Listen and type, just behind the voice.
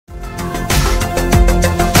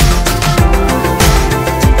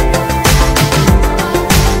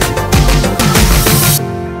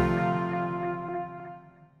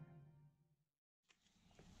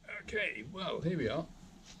Well, here we are.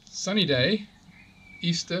 Sunny day,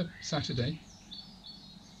 Easter Saturday.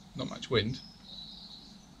 Not much wind,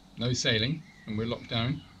 no sailing, and we're locked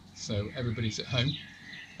down, so everybody's at home.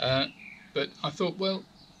 But I thought, well,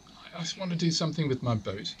 I just want to do something with my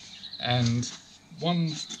boat. And one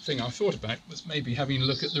thing I thought about was maybe having a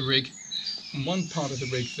look at the rig. And one part of the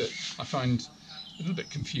rig that I find a little bit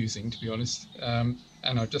confusing, to be honest, and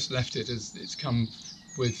I've just left it as it's come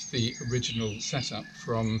with the original setup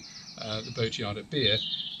from the boatyard at Beer,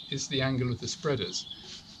 is the angle of the spreaders.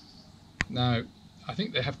 Now, I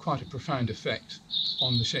think they have quite a profound effect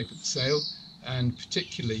on the shape of the sail, and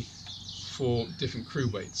particularly for different crew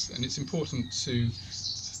weights, and it's important to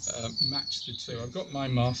match the. So I've got my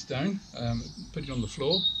mast down, put it on the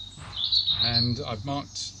floor, and I've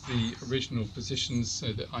marked the original positions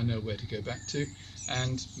so that I know where to go back to,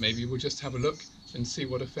 and maybe we'll just have a look and see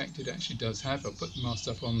what effect it actually does have. I'll put the mast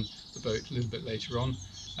up on the boat a little bit later on,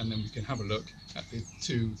 and then we can have a look at the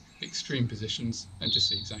two extreme positions and just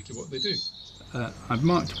see exactly what they do. I've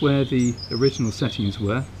marked where the original settings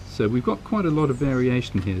were, so we've got quite a lot of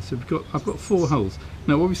variation here. So I've got 4 holes.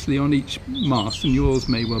 Now obviously on each mast, and yours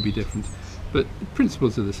may well be different, but the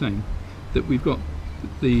principles are the same, that we've got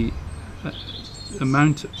the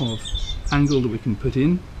amount of angle that we can put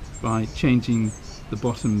in by changing the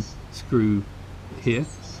bottom screw here.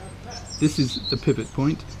 This is the pivot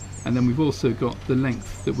point, and then we've also got the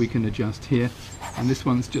length that we can adjust here, and this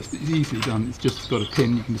one's just easily done. It's just got a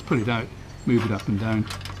pin, you can just pull it out, move it up and down.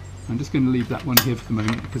 I'm just going to leave that one here for the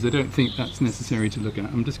moment because I don't think that's necessary to look at.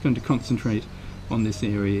 I'm just going to concentrate on this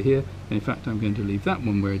area here, and in fact I'm going to leave that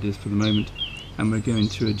one where it is for the moment, and we're going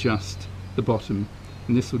to adjust the bottom,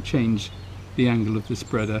 and this will change the angle of the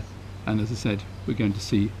spreader, and as I said, we're going to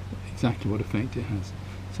see exactly what effect it has.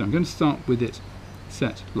 So I'm going to start with it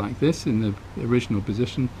set like this in the original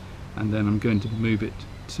position, and then I'm going to move it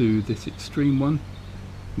to this extreme one,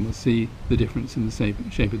 and we'll see the difference in the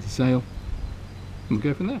shape of the sail, and we'll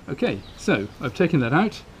go from there. Okay, so I've taken that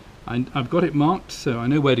out, I've got it marked so I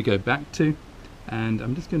know where to go back to, and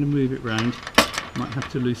I'm just going to move it round. I might have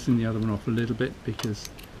to loosen the other one off a little bit because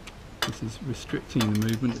this is restricting the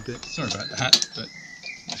movement a bit. Sorry about the hat, but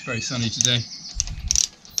it's very sunny today.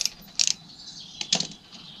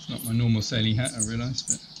 It's not my normal sailing hat, I realise,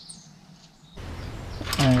 but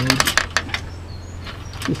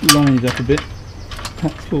just line it up a bit.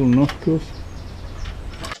 That's fallen off, of course.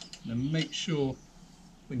 Now make sure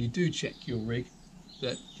when you do check your rig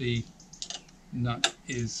that the nut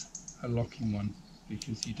is a locking one,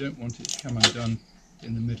 because you don't want it to come undone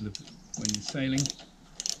in the middle of when you're sailing,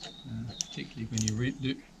 particularly when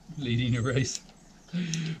you're leading a race.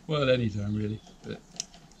 Well, any time really, but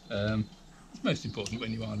it's most important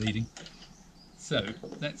when you are leading. So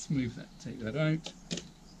let's move that, take that out,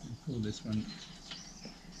 and pull this one.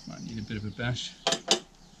 Might need a bit of a bash.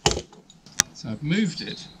 So I've moved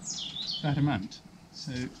it that amount.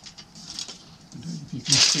 So I don't know if you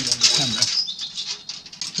can see on the camera.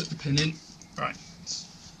 Put the pin in. Right.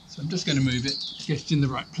 So I'm just going to move it, get it in the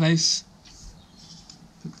right place.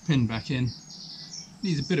 Put the pin back in.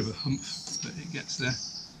 Needs a bit of a humph, but it gets there.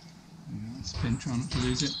 Nice pin, try not to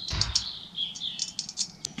lose it.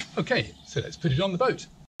 Okay, so let's put it on the boat.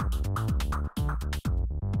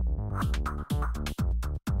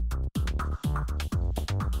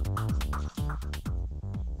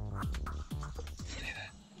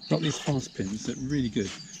 Got these false pins that are really good,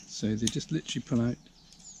 so they just literally pull out,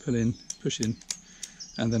 pull in, push in,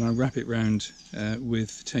 and then I wrap it round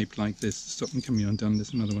with tape like this to stop them coming undone.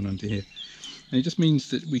 There's another one under here, and it just means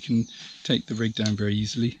that we can take the rig down very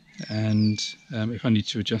easily, and if I need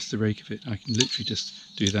to adjust the rake of it, I can literally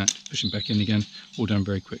just do that, push them back in again, all done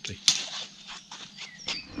very quickly.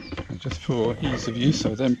 And just for ease of use,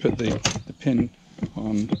 I then put the pin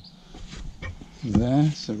on there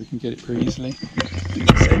so we can get it very easily. Do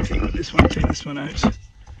the same thing with this one, take this one out,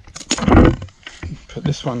 put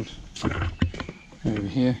this one over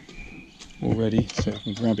here already so I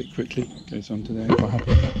can grab it quickly, it goes onto there, quite happy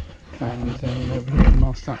with that, and then we'll put the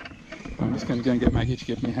mast up. I'm just going to go and get Maggie to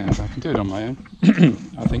give me a hand. I can do it on my own,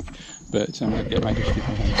 I think, but I'm going to get Maggie to give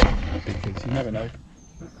me a hand because you never know,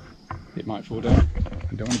 it might fall down.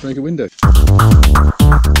 I don't want to break a window.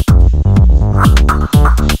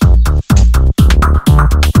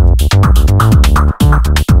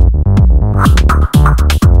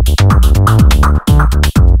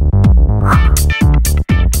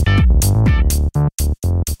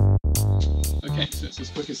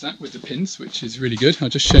 That with the pins, which is really good. I'll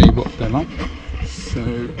just show you what they're like. So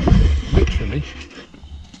literally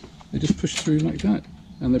they just push through like that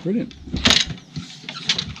and they're brilliant.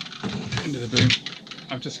 End of the boom.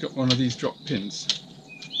 I've just got one of these drop pins,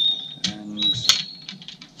 and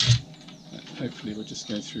hopefully will just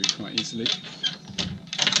go through quite easily.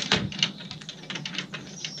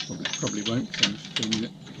 Probably won't, because I'm filming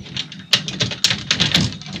it.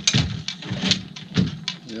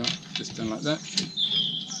 There we are, just done like that.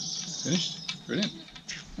 Finished. Brilliant.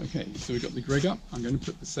 Okay, so we've got the rig up. I'm going to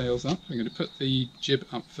put the sails up. I'm going to put the jib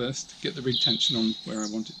up first, get the rig tension on where I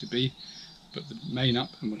want it to be, put the main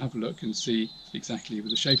up, and we'll have a look and see exactly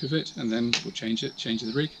with the shape of it, and then we'll change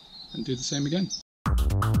the rig, and do the same again.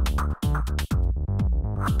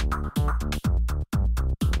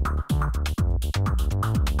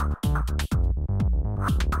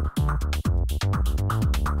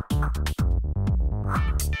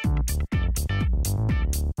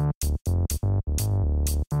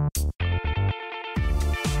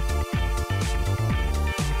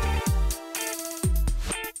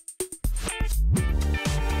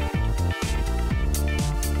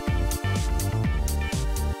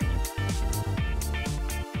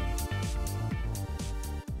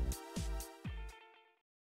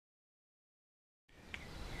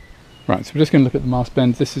 Right, so we're just going to look at the mast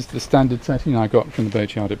bend. This is the standard setting I got from the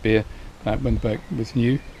boatyard at Beer when the boat was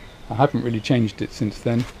new. I haven't really changed it since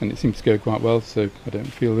then, and it seems to go quite well, so I don't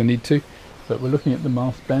feel the need to. But we're looking at the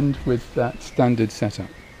mast bend with that standard setup.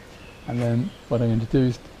 And then what I'm going to do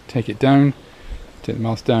is take it down, take the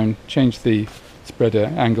mast down, change the spreader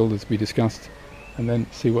angle as we discussed, and then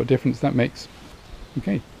see what difference that makes.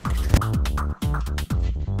 Okay.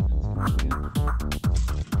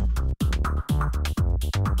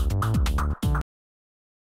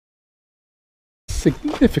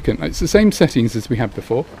 Significant. It's the same settings as we had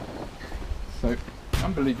before, so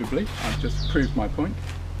unbelievably I've just proved my point.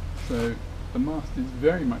 So the mast is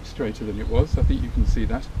very much straighter than it was. I think you can see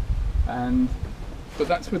that, but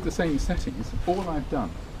that's with the same settings. All I've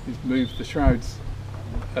done is move the shrouds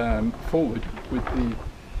forward with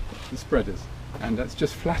the spreaders, and that's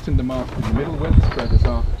just flattened the mast in the middle where the spreaders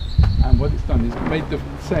are, and what it's done is made the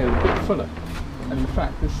sail a bit fuller. And in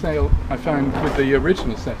fact, this sail I found with the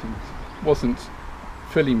original settings wasn't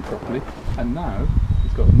filling properly, and now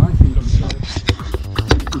it's got a nice even sail.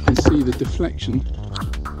 You can see the deflection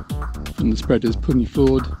from the spreaders pulling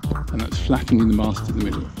forward, and that's flattening the mast in the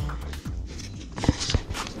middle.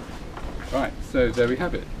 Right, so there we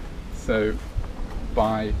have it. So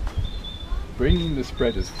by bringing the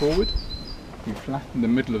spreaders forward, we flatten the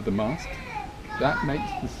middle of the mast. That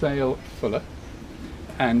makes the sail fuller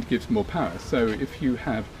and gives more power. So if you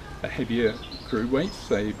have a heavier crew weight,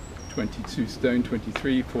 say 22 stone,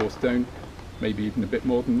 23, 4 stone, maybe even a bit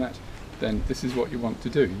more than that, then this is what you want to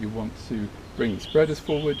do. You want to bring the spreaders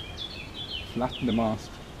forward, flatten the mast,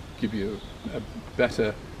 give you a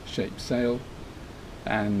better shaped sail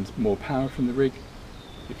and more power from the rig.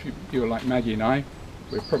 If you're like Maggie and I,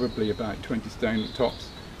 we're probably about 20 stone at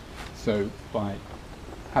tops, so by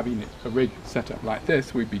having a rig set up like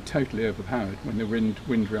this, we'd be totally overpowered when the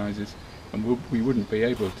wind rises, and we wouldn't be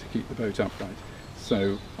able to keep the boat upright.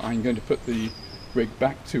 So I'm going to put the rig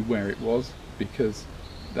back to where it was, because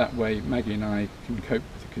that way Maggie and I can cope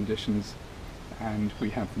with the conditions, and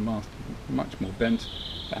we have the mast much more bent,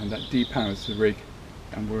 and that depowers the rig,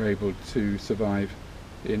 and we're able to survive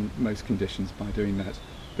in most conditions by doing that.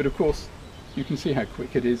 But of course you can see how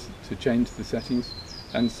quick it is to change the settings,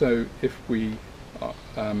 and so if we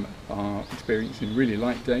are experiencing a really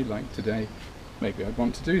light day like today, maybe I'd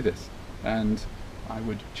want to do this, and I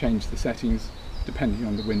would change the settings depending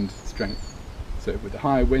on the wind strength. So with the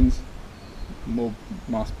higher winds, more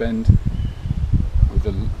mast bend; with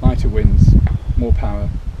the lighter winds, more power,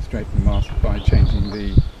 straighten the mast by changing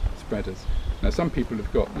the spreaders. Now some people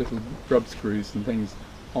have got little grub screws and things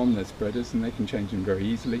on their spreaders, and they can change them very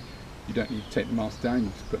easily. You don't need to take the mast down, you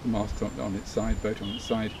just put the mast on its side, boat on its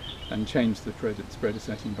side, and change the spreader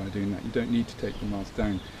setting by doing that. You don't need to take the mast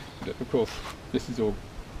down. But of course, this is all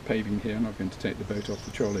paving here. I'm not going to take the boat off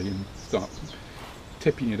the trolley and start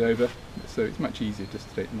tipping it over, so it's much easier just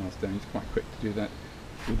to take the mast down. It's quite quick to do that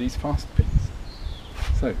with these fast pins.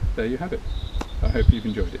 So there you have it. I hope you've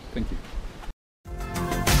enjoyed it. Thank you.